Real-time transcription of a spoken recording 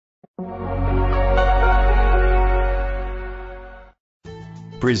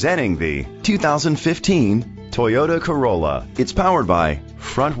Presenting the 2015 Toyota Corolla. It's powered by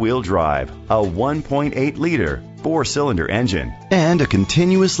front-wheel drive, a 1.8-liter four-cylinder engine, and a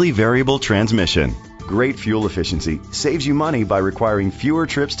continuously variable transmission. Great fuel efficiency saves you money by requiring fewer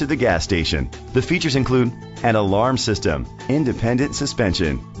trips to the gas station. The features include an alarm system, independent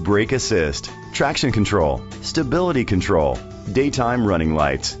suspension, brake assist, traction control, stability control, daytime running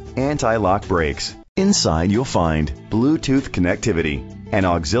lights, anti-lock brakes. Inside you'll find Bluetooth connectivity, an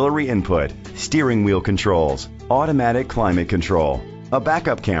auxiliary input, steering wheel controls, automatic climate control, a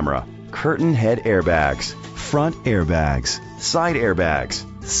backup camera, curtain head airbags, front airbags,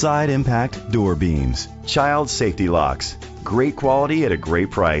 side impact door beams, child safety locks. Great quality at a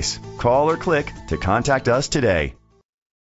great price. Call or click to contact us today.